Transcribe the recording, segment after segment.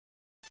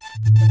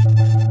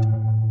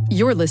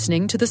You're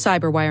listening to the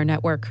Cyberwire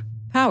Network,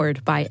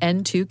 powered by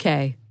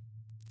N2K.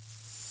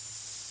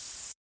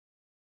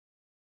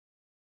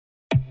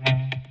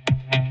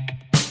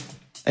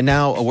 And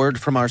now a word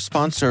from our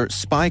sponsor,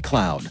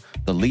 SpyCloud,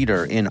 the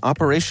leader in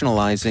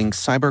operationalizing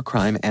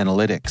cybercrime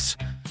analytics.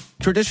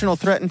 Traditional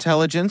threat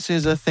intelligence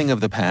is a thing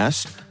of the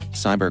past.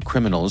 Cyber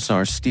criminals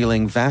are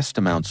stealing vast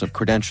amounts of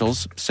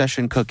credentials,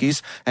 session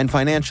cookies, and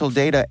financial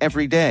data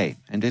every day,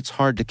 and it's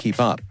hard to keep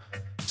up.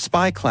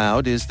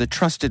 SpyCloud is the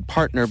trusted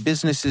partner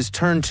businesses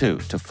turn to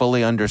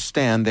fully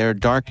understand their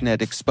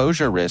darknet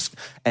exposure risk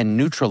and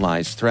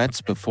neutralize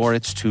threats before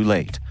it's too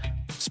late.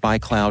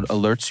 SpyCloud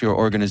alerts your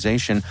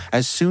organization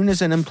as soon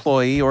as an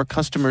employee or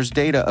customer's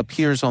data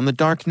appears on the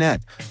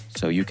darknet,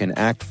 so you can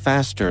act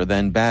faster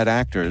than bad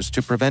actors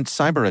to prevent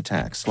cyber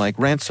attacks like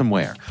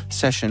ransomware,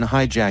 session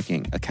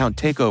hijacking, account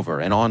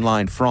takeover, and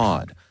online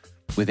fraud.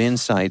 With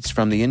insights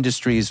from the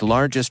industry's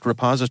largest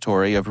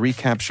repository of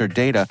recaptured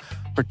data,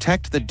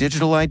 protect the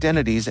digital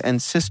identities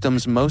and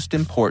systems most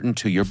important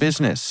to your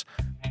business.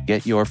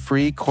 Get your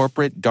free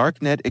corporate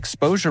darknet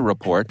exposure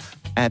report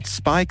at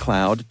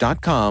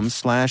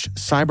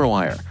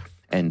spycloud.com/cyberwire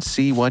and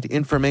see what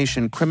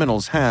information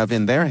criminals have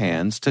in their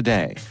hands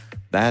today.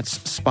 That's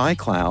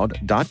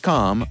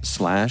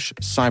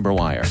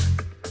spycloud.com/cyberwire.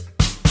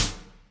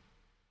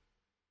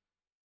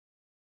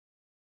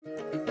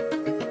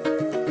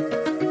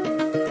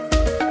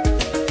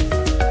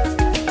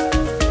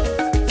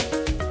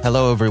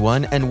 Hello,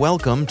 everyone, and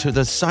welcome to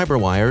the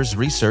CyberWire's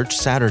Research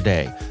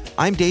Saturday.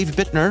 I'm Dave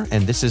Bittner,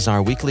 and this is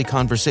our weekly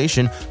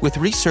conversation with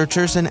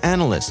researchers and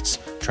analysts,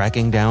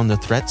 tracking down the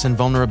threats and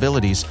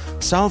vulnerabilities,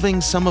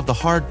 solving some of the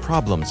hard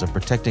problems of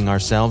protecting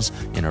ourselves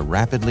in a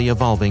rapidly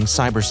evolving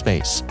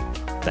cyberspace.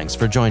 Thanks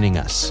for joining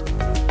us.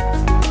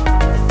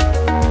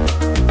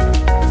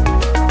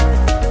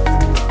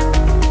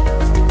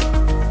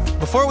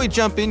 Before we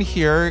jump in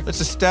here,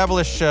 let's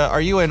establish,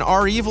 are you an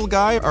R-Evil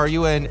guy or are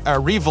you a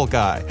Revel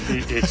guy?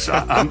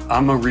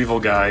 I'm a Revel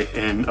guy,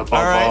 and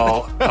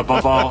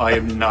above all, I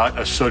am not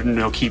a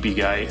Sodinokibi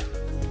guy.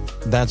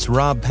 That's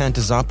Rob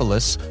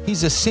Pantazopoulos.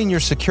 He's a senior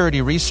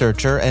security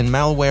researcher and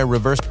malware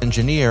reverse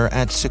engineer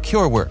at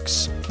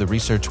SecureWorks. The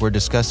research we're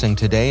discussing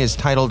today is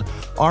titled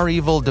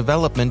R-Evil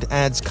Development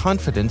Adds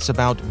Confidence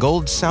About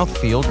Gold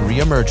Southfield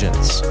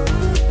Reemergence.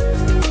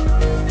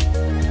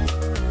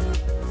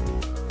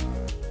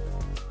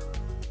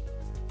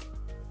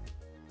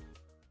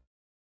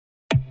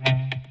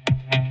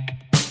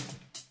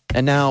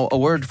 And now, a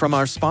word from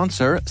our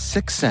sponsor,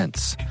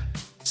 6sense.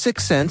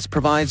 6sense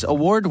provides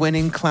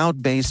award-winning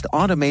cloud-based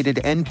automated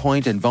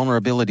endpoint and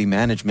vulnerability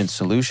management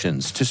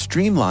solutions to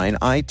streamline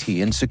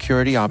IT and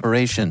security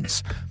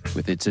operations.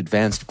 With its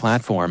advanced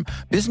platform,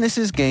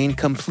 businesses gain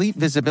complete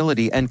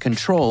visibility and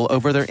control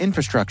over their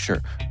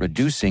infrastructure,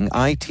 reducing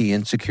IT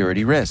and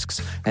security risks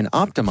and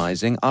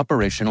optimizing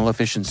operational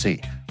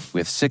efficiency.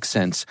 With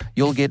 6sense,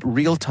 you'll get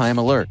real-time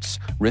alerts,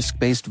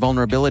 risk-based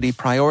vulnerability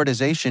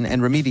prioritization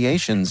and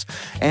remediations,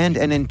 and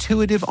an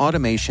intuitive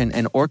automation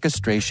and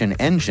orchestration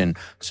engine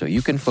so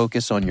you can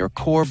focus on your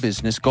core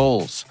business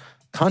goals,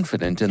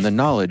 confident in the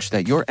knowledge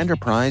that your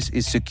enterprise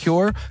is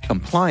secure,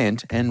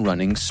 compliant, and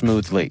running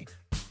smoothly.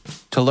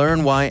 To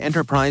learn why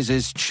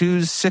enterprises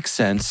choose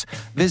 6sense,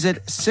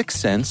 visit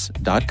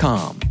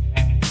 6sense.com.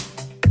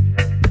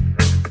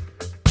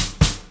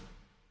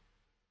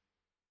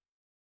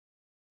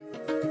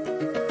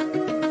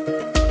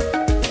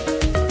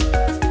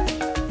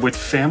 With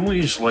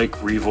families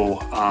like Revel,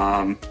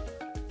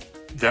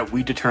 that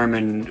we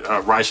determine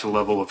rise to the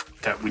level of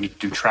that we need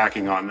to do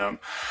tracking on them,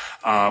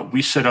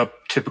 we set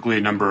up typically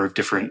a number of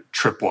different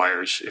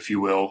tripwires, if you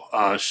will.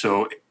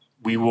 So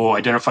we will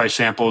identify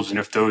samples, and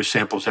if those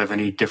samples have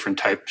any different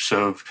types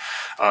of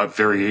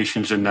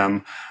variations in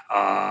them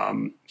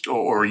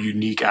or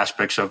unique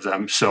aspects of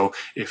them. So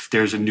if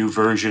there's a new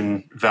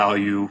version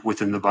value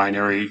within the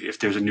binary, if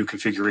there's a new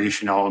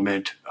configuration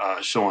element,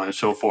 so on and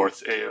so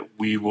forth,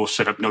 we will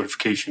set up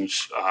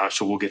notifications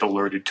so we'll get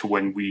alerted to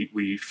when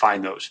we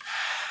find those.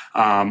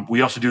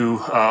 We also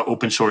do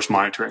open source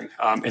monitoring,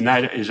 and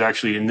that is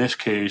actually, in this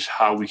case,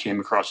 how we came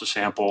across the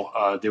sample.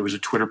 There was a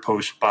Twitter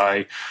post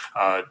by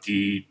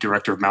the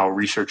director of malware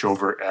research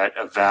over at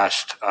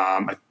Avast,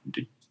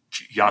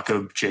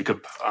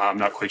 Jacob, I'm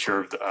not quite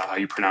sure how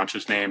you pronounce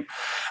his name,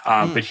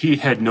 but he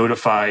had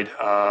notified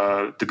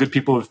the good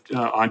people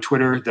on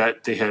Twitter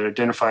that they had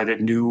identified a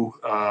new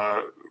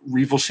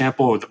Revel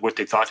sample, or what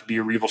they thought to be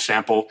a Revel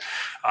sample.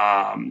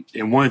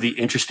 And one of the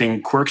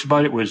interesting quirks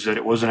about it was that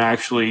it wasn't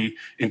actually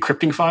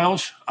encrypting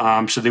files.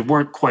 So they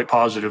weren't quite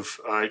positive.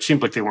 It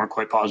seemed like they weren't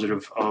quite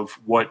positive of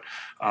what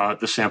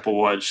the sample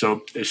was.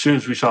 So as soon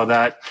as we saw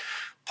that,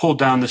 pulled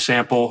down the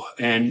sample,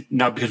 and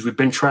now because we've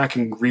been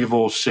tracking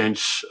REvil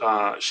since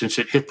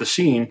it hit the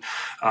scene,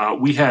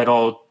 we had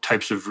all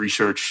types of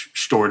research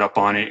stored up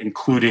on it,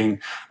 including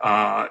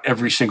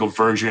every single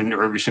version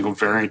or every single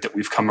variant that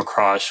we've come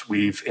across.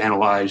 We've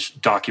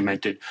analyzed,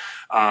 documented.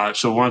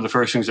 So one of the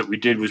first things that we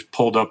did was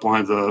pulled up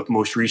one of the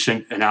most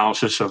recent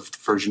analysis of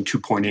version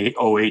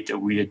 2.808 that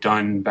we had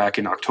done back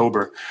in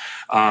October,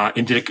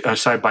 and did a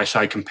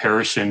side-by-side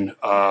comparison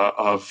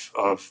of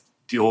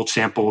the old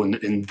sample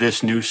and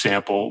this new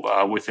sample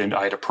within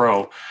IDA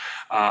Pro.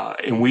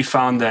 And we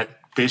found that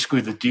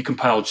basically the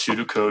decompiled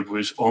pseudocode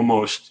was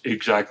almost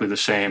exactly the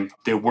same.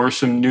 There were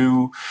some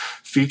new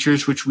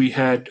features which we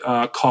had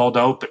called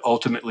out, but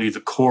ultimately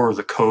the core of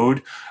the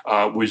code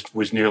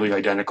was nearly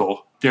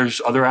identical. There's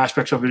other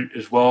aspects of it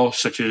as well,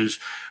 such as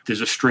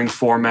there's a string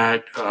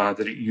format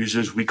that it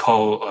uses we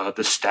call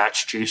the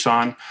stats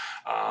JSON,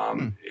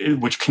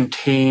 which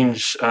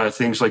contains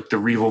things like the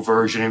REvil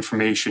version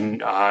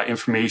information,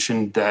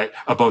 information that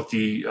about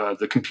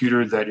the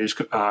computer that is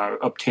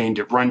obtained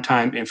at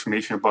runtime,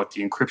 information about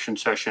the encryption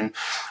session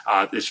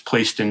is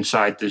placed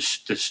inside this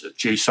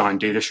JSON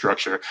data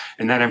structure,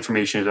 and that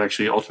information is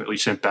actually ultimately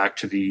sent back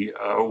to the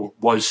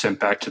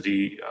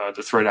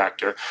threat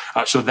actor.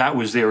 So that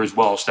was there as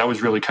well. So that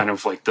was really kind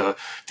of like the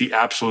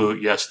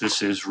absolute yes,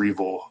 this is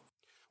REvil.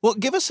 Well,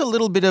 give us a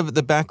little bit of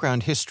the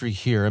background history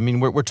here. I mean,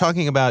 we're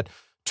talking about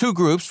two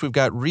groups. We've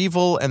got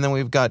REvil, and then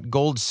we've got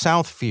GOLD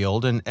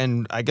SOUTHFIELD,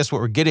 and I guess what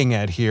we're getting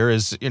at here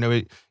is,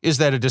 is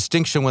that a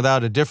distinction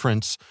without a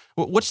difference?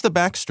 What's the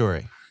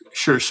backstory?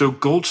 Sure. So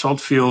GOLD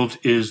SOUTHFIELD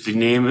is the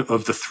name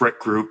of the threat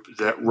group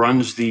that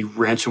runs the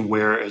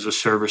ransomware as a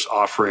service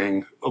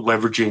offering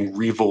leveraging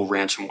REvil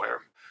ransomware.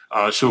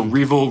 So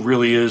REvil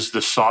really is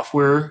the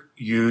software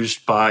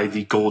used by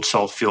the GOLD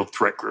SOUTHFIELD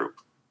threat group.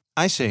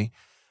 I see.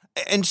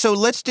 And so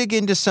let's dig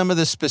into some of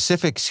the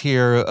specifics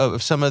here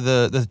of some of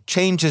the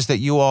changes that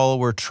you all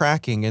were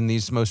tracking in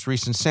these most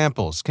recent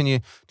samples. Can you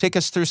take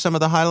us through some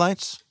of the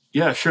highlights?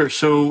 Yeah, sure.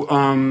 So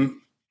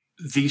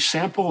the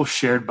sample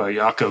shared by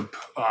Jakob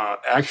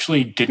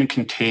actually didn't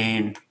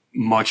contain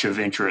much of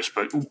interest.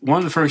 But one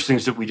of the first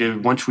things that we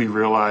did once we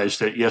realized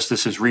that, yes,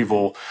 this is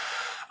REvil,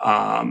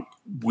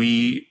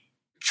 we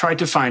tried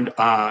to find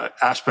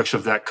aspects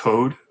of that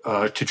code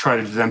to try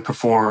to then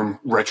perform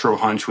retro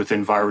hunts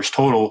within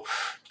VirusTotal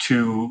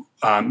to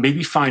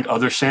maybe find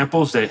other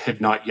samples that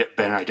had not yet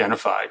been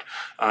identified.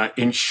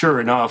 And sure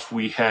enough,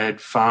 we had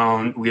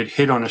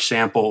hit on a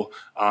sample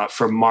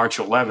from March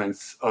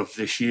 11th of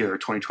this year,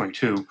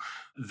 2022,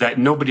 that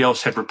nobody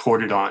else had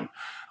reported on.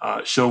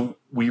 So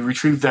we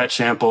retrieved that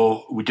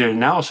sample, we did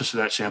analysis of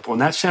that sample,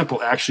 and that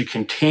sample actually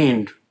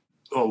contained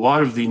a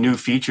lot of the new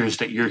features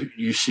that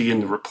you see in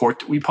the report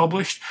that we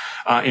published.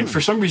 And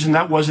for some reason,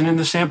 that wasn't in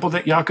the sample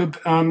that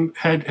Jakob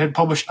had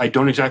published. I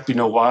don't exactly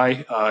know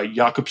why.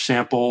 Jakob's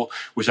sample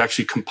was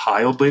actually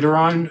compiled later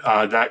on.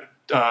 That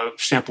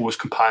sample was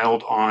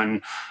compiled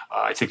on,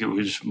 I think it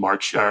was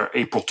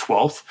April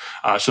 12th.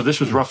 So this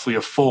was roughly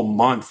a full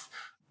month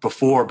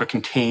before, but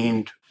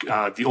contained,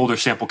 the older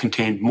sample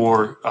contained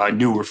more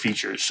newer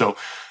features. So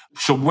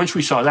once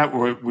we saw that,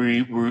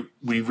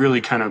 we really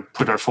kind of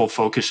put our full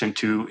focus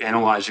into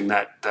analyzing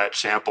that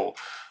sample.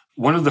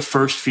 One of the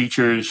first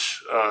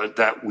features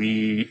that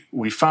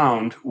we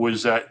found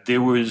was that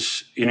there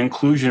was an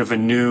inclusion of a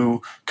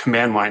new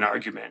command line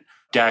argument,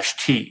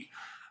 -T.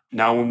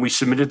 Now, when we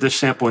submitted this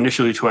sample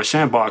initially to our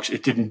sandbox,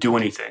 it didn't do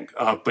anything.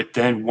 But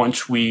then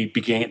once we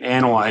began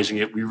analyzing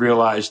it, we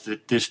realized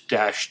that this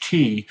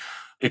 -T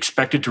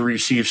expected to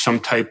receive some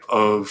type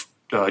of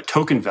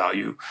token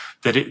value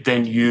that it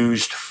then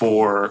used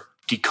for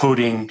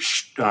decoding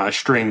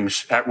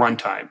strings at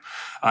runtime.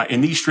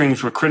 And these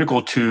strings were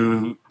critical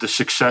to the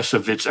success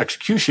of its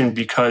execution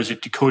because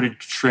it decoded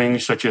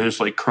strings such as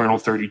like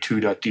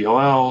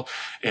kernel32.dll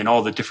and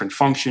all the different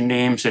function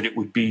names that it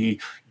would be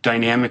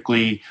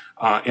dynamically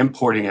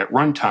importing at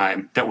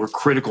runtime that were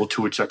critical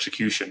to its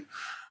execution.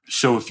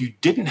 So if you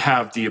didn't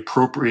have the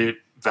appropriate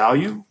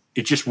value,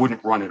 it just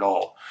wouldn't run at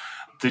all.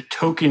 The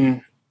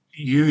token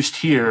used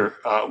here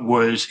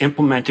was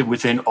implemented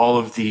within all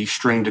of the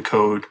string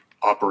decode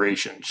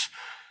operations.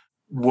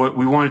 What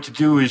we wanted to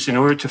do is, in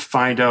order to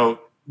find out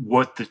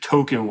what the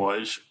token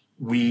was,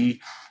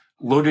 we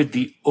loaded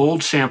the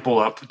old sample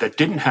up that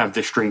didn't have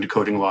the string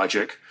decoding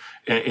logic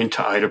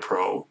into IDA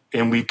Pro,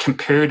 and we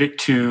compared it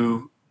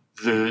to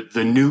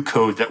the new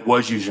code that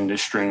was using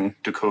this string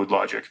decode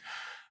logic.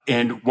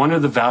 And one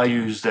of the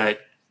values that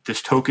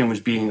this token was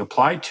being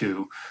applied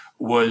to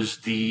was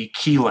the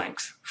key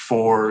length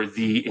for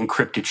the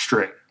encrypted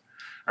string.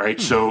 All right.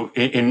 So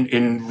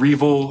in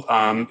REvil,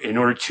 in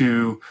order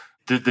to,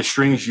 the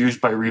strings used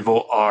by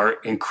REvil are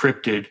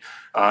encrypted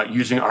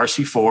using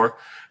RC4,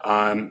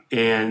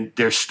 and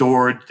they're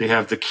stored. They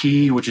have the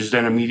key, which is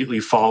then immediately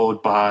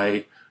followed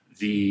by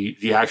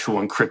the actual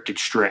encrypted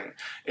string.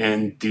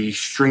 And the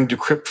string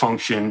decrypt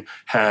function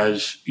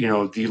has,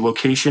 the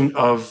location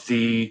of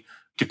the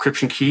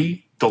decryption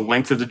key, the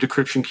length of the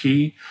decryption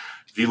key,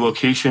 the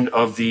location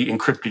of the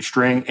encrypted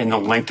string and the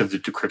length of the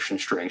decryption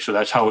string. So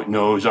that's how it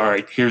knows, all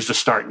right, here's the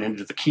start and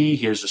end of the key,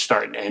 here's the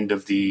start and end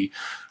of the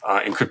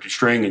encrypted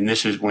string, and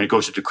this is when it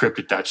goes to decrypt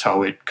it, that's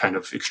how it kind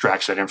of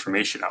extracts that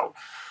information out.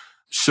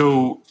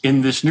 So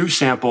in this new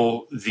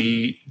sample,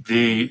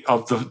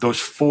 those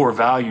four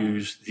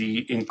values,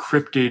 the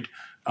encrypted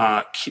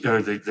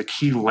the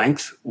key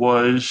length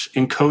was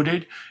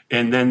encoded,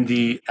 and then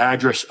the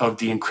address of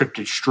the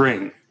encrypted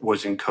string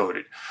was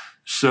encoded.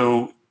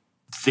 So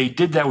they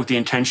did that with the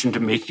intention to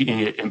making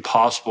it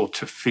impossible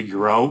to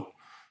figure out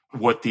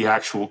what the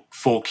actual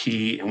full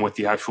key and what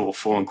the actual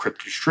full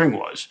encrypted string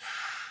was.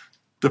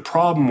 The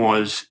problem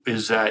is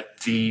that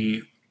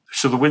the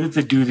way that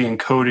they do the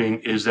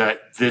encoding is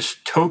that this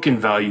token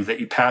value that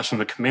you pass on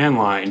the command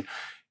line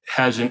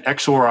has an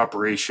XOR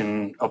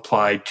operation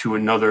applied to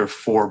another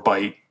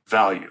 4-byte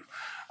value.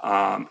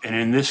 And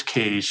in this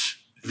case,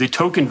 the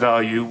token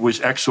value was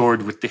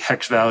XORed with the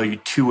hex value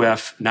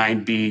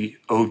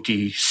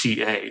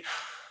 2F9B0DCA.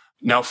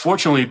 Now,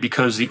 fortunately,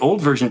 because the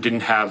old version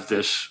didn't have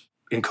this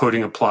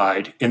encoding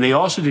applied, and they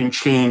also didn't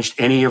change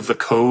any of the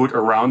code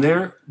around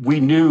there, we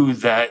knew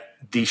that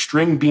the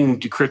string being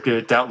decrypted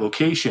at that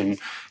location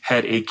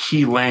had a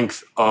key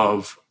length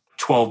of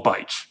 12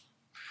 bytes.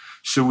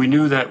 So we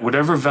knew that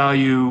whatever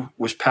value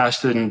was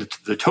passed into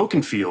the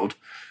token field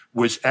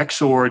was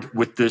XORed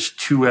with this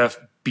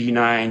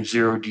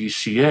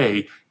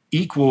 2FB90DCA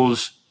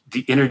equals the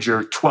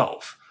integer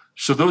 12.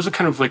 So those are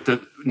kind of like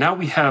now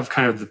we have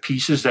kind of the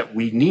pieces that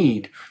we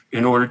need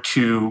in order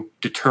to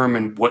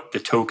determine what the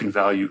token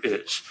value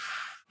is.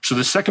 So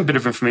the second bit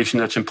of information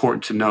that's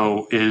important to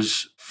know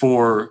is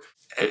for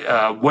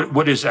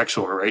what is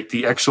XOR, right?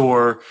 The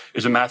XOR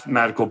is a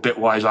mathematical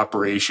bitwise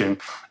operation.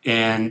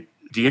 And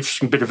the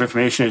interesting bit of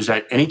information is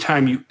that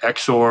anytime you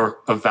XOR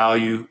a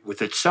value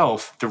with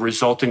itself, the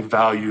resulting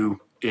value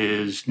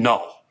is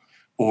null,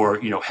 or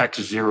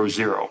hex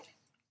 00.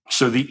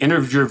 So the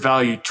integer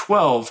value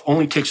 12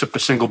 only takes up a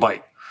single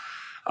byte.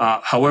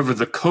 However,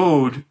 the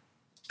code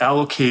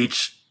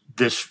allocates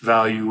this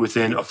value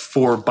within a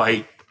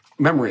 4-byte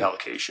memory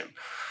allocation,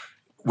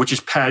 which is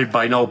padded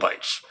by null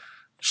bytes.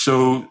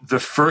 So the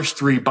first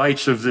 3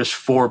 bytes of this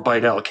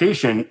 4-byte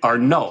allocation are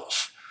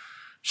nulls.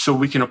 So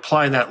we can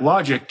apply that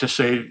logic to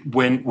say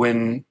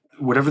when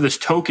whatever this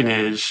token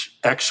is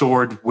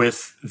XORed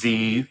with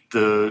the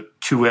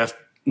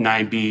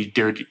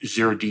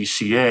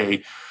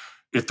 2F9B0DCA,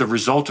 if the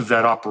result of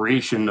that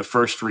operation, the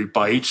first 3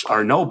 bytes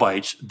are null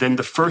bytes, then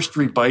the first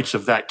 3 bytes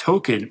of that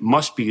token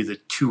must be the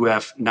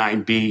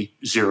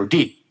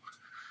 2F9B0D.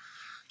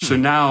 So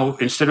now,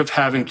 instead of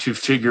having to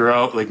figure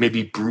out, like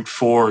maybe brute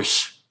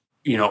force,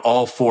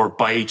 all 4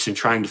 bytes and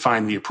trying to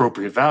find the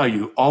appropriate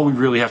value, all we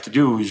really have to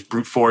do is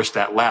brute force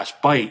that last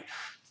byte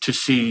to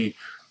see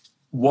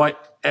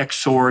what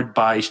XORed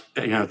by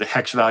the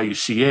hex value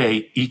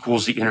CA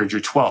equals the integer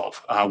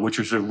 12, which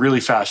was a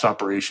really fast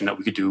operation that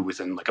we could do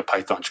within like a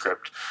Python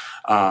script.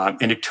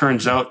 And it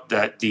turns out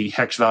that the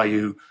hex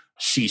value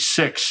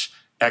C6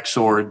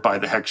 XORed by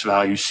the hex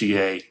value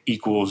CA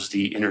equals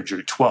the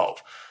integer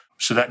 12.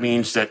 So that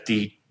means that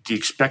the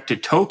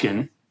expected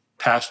token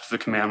passed to the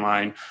command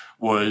line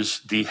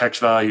was the hex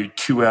value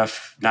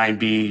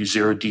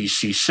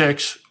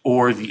 2F9B0DC6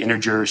 or the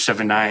integer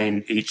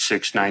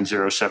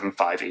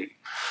 7986907558.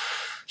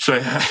 So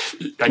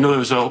I know there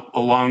was a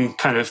long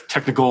kind of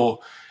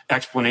technical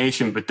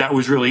explanation, but that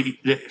was really,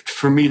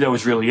 for me, that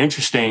was really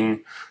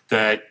interesting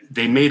that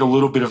they made a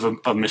little bit of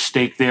a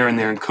mistake there in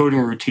their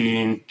encoding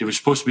routine. There was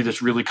supposed to be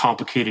this really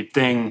complicated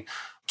thing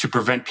to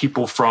prevent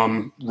people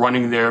from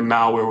running their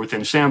malware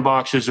within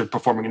sandboxes or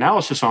performing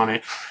analysis on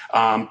it.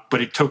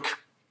 But it took,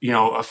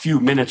 a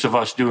few minutes of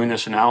us doing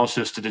this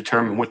analysis to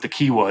determine what the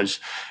key was.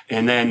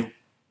 And then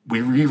we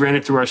reran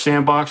it through our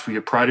sandbox. We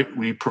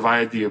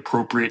provided the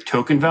appropriate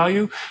token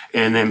value,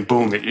 and then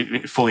boom,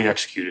 it fully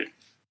executed.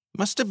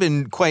 Must have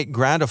been quite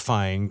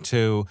gratifying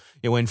to,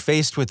 when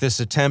faced with this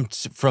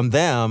attempt from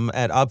them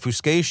at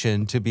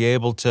obfuscation, to be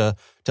able to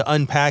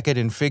unpack it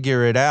and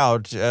figure it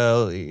out,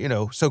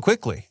 so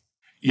quickly.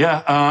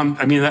 Yeah,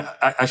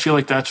 I feel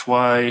like that's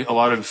why a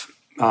lot of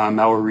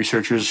malware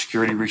researchers,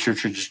 security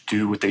researchers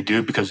do what they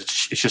do, because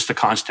it's just a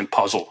constant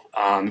puzzle.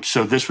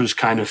 So this was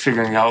kind of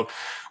figuring out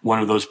one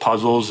of those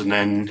puzzles, and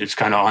then it's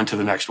kind of on to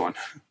the next one.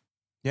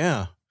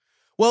 Yeah.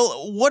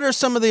 Well, what are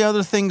some of the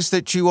other things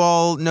that you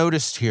all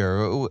noticed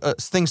here,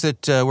 things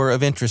that were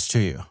of interest to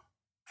you?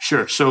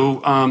 Sure. So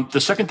the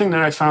second thing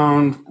that I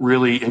found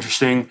really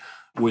interesting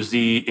was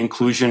the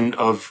inclusion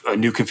of a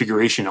new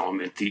configuration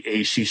element, the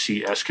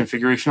ACCS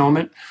configuration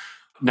element.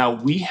 Now,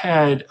 we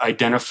had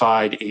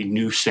identified a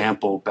new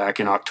sample back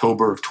in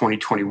October of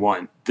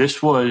 2021.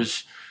 This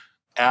was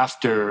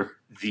after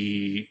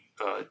the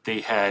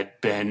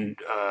takedown.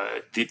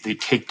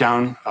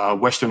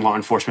 Western law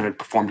enforcement had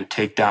performed a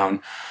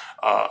takedown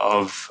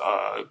of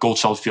GOLD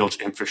SOUTHFIELD's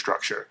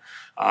infrastructure.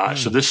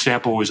 So this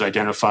sample was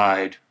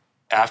identified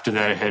after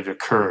that had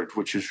occurred,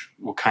 which is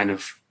what kind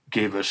of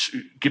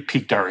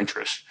piqued our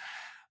interest.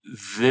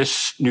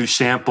 This new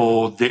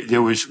sample,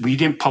 we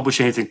didn't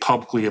publish anything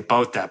publicly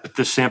about that, but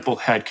this sample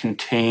had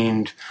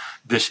contained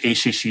this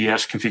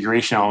ACCS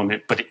configuration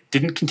element, but it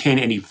didn't contain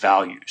any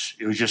values.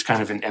 It was just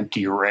kind of an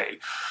empty array.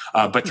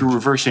 But through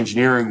reverse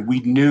engineering,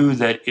 we knew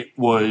that it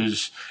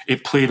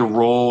played a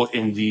role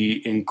in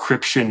the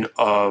encryption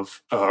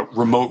of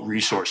remote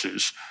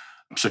resources,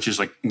 such as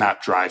like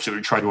map drives that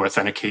would try to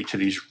authenticate to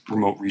these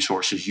remote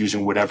resources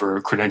using whatever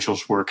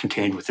credentials were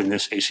contained within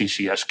this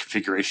ACCS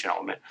configuration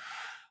element.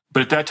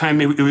 But at that time,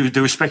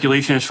 there was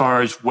speculation as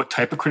far as what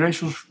type of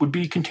credentials would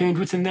be contained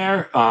within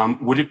there.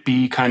 Would it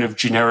be kind of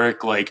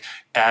generic, like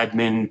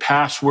admin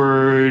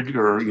password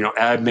or,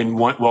 admin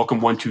welcome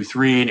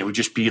 123, and it would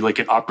just be like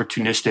an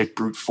opportunistic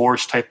brute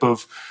force type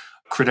of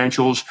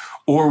credentials?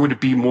 Or would it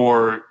be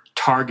more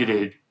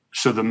targeted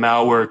so the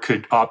malware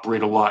could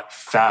operate a lot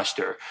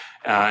faster?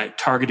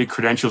 Targeted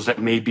credentials that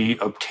may be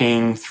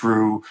obtained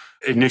through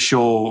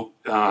initial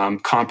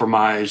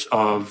compromise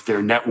of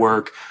their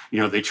network.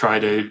 They try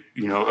to,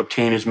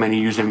 obtain as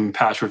many username and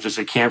passwords as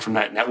they can from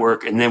that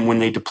network. And then when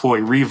they deploy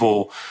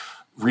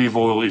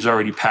Revil is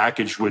already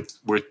packaged with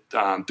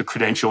the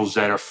credentials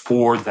that are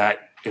for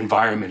that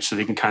environment, so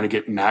they can kind of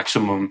get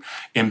maximum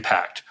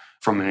impact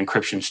from an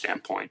encryption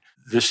standpoint.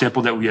 This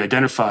sample that we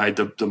identified,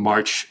 the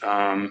March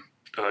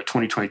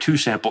 2022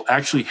 sample,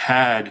 actually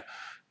had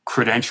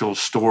credentials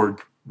stored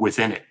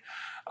within it.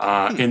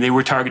 And they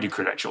were targeted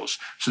credentials.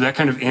 So that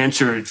kind of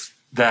answered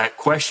that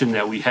question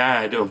that we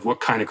had of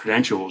what kind of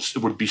credentials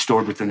would be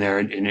stored within there.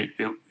 And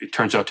it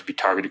turns out to be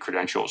targeted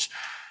credentials.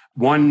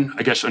 One,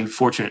 I guess,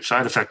 unfortunate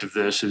side effect of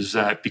this is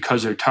that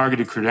because they're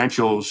targeted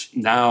credentials,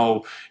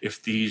 now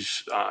if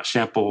these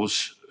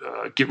samples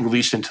get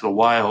released into the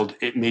wild,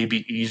 it may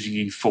be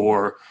easy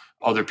for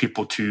other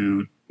people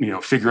to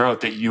figure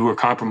out that you were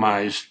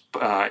compromised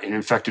and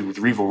infected with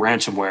Revil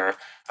ransomware,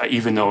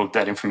 even though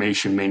that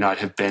information may not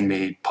have been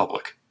made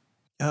public.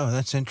 Oh,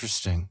 that's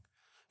interesting.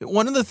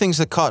 One of the things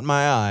that caught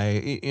my eye,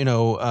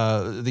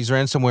 these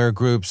ransomware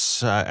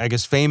groups, I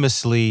guess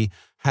famously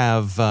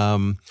have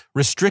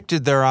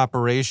restricted their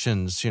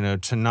operations,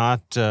 to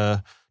not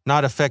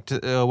affect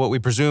what we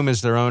presume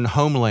is their own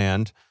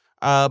homeland.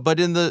 But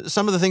in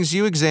some of the things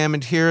you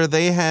examined here,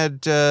 they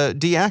had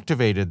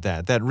deactivated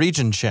that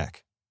region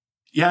check.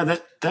 Yeah,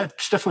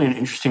 that's definitely an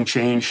interesting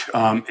change,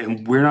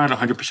 and we're not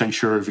 100%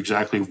 sure of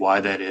exactly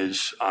why that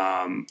is.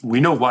 We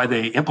know why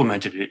they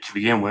implemented it to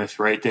begin with,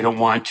 right? They don't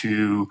want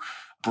to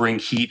bring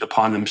heat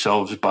upon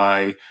themselves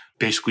by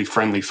basically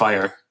friendly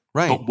fire.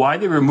 Right. But why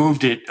they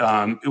removed it,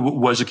 it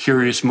was a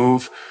curious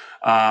move.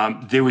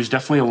 There was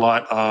definitely a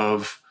lot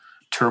of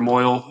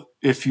turmoil,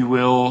 if you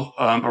will,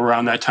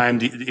 around that time.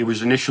 It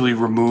was initially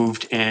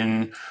removed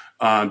in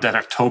that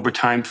October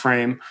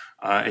timeframe.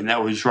 And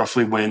that was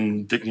roughly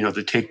when the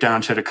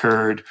takedowns had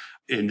occurred,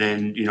 and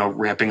then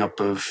ramping up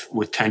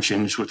with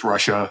tensions with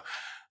Russia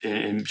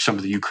and some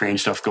of the Ukraine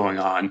stuff going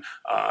on.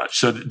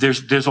 So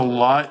there's a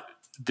lot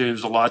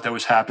that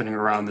was happening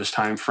around this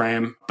time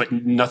frame, but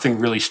nothing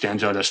really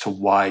stands out as to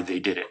why they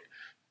did it.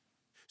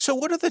 So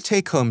what are the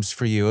take homes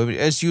for you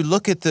as you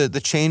look at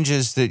the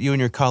changes that you and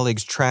your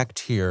colleagues tracked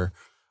here?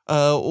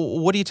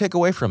 What do you take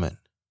away from it?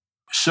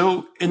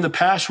 So in the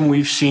past, when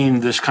we've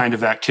seen this kind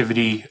of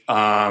activity,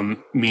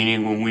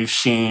 meaning when we've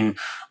seen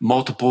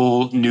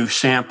multiple new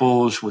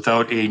samples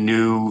without a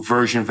new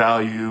version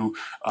value,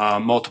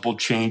 multiple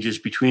changes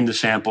between the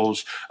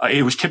samples,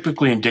 it was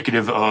typically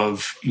indicative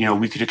of,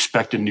 we could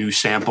expect a new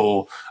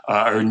sample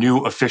or a new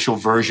official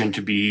version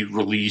to be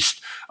released,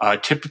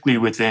 typically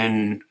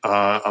within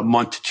a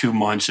month to 2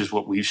 months is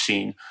what we've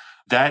seen.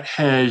 That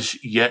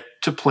has yet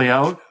to play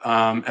out.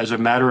 As a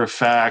matter of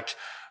fact,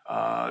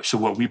 so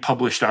what we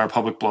published our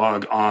public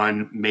blog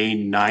on May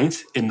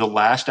 9th, and the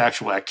last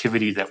actual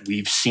activity that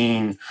we've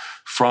seen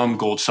from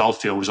Gold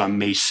Southfield was on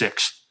May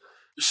 6th.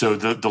 So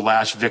the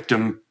last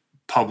victim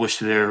published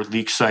to their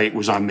leak site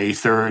was on May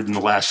 3rd, and the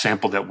last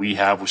sample that we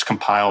have was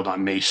compiled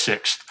on May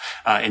 6th.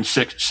 And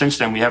since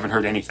then, we haven't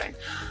heard anything.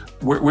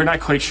 We're not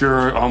quite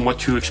sure on what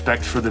to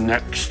expect for the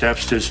next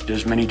steps.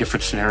 There's many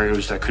different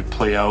scenarios that could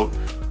play out,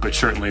 but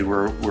certainly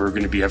we're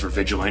going to be ever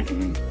vigilant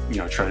and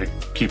try to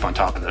keep on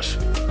top of this.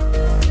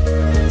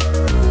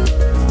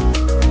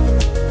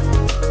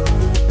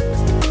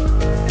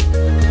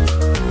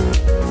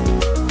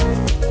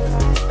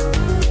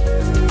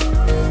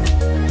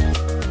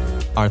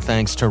 Our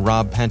thanks to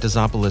Rob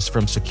Pantazopoulos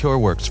from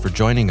SecureWorks for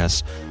joining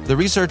us. The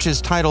research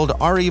is titled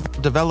RE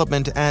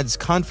Development Adds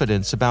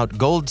Confidence About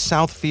Gold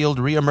Southfield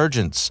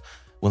Reemergence.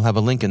 We'll have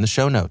a link in the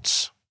show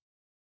notes.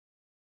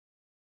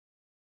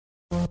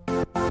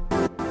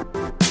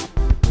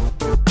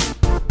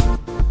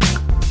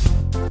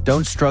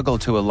 Don't struggle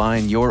to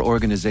align your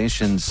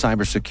organization's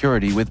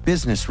cybersecurity with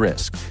business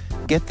risk.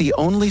 Get the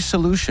only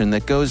solution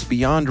that goes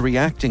beyond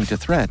reacting to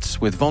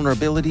threats with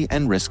vulnerability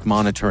and risk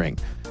monitoring.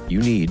 You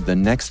need the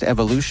next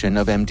evolution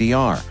of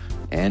MDR,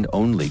 and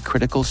only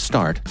Critical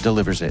Start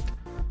delivers it.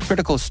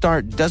 Critical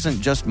Start doesn't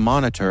just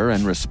monitor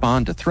and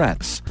respond to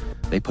threats.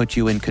 They put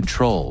you in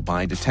control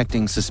by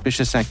detecting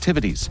suspicious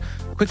activities,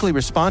 quickly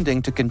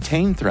responding to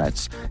contain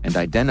threats, and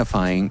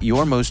identifying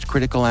your most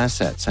critical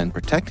assets and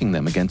protecting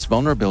them against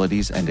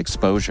vulnerabilities and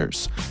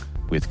exposures.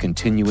 With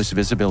continuous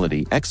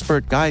visibility,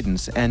 expert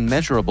guidance, and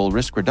measurable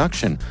risk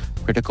reduction,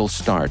 Critical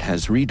Start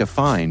has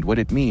redefined what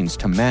it means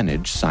to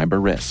manage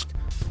cyber risk.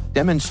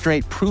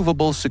 Demonstrate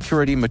provable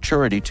security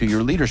maturity to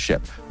your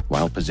leadership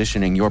while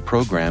positioning your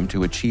program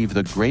to achieve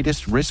the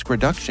greatest risk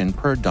reduction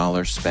per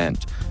dollar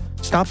spent.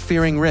 Stop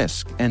fearing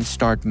risk and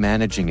start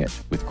managing it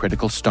with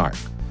Critical Start.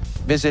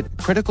 Visit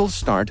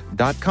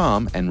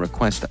criticalstart.com and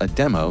request a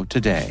demo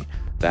today.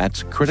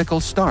 That's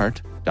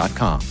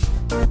criticalstart.com.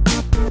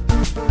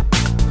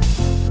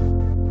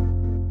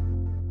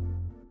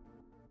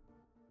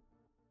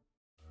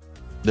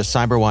 The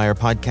CyberWire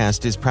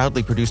podcast is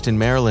proudly produced in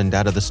Maryland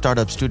out of the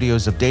startup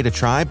studios of Data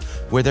Tribe,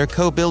 where they're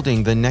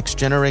co-building the next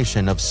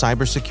generation of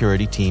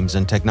cybersecurity teams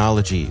and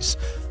technologies.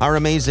 Our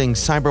amazing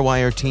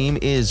CyberWire team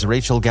is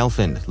Rachel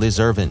Gelfand, Liz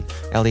Irvin,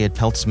 Elliot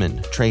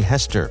Peltzman, Trey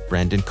Hester,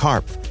 Brandon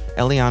Karpf,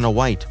 Eliana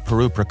White,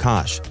 Peru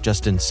Prakash,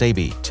 Justin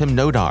Sabi, Tim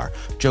Nodar,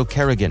 Joe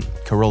Kerrigan,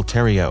 Carol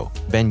Terrio,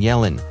 Ben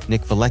Yellen,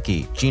 Nick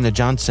Valecki, Gina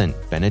Johnson,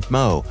 Bennett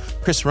Moe,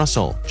 Chris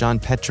Russell, John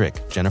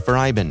Petrick, Jennifer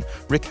Iben,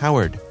 Rick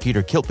Howard,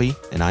 Peter Kilpie,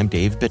 and I'm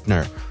Dave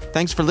Bittner.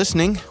 Thanks for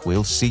listening.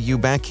 We'll see you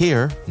back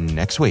here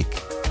next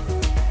week.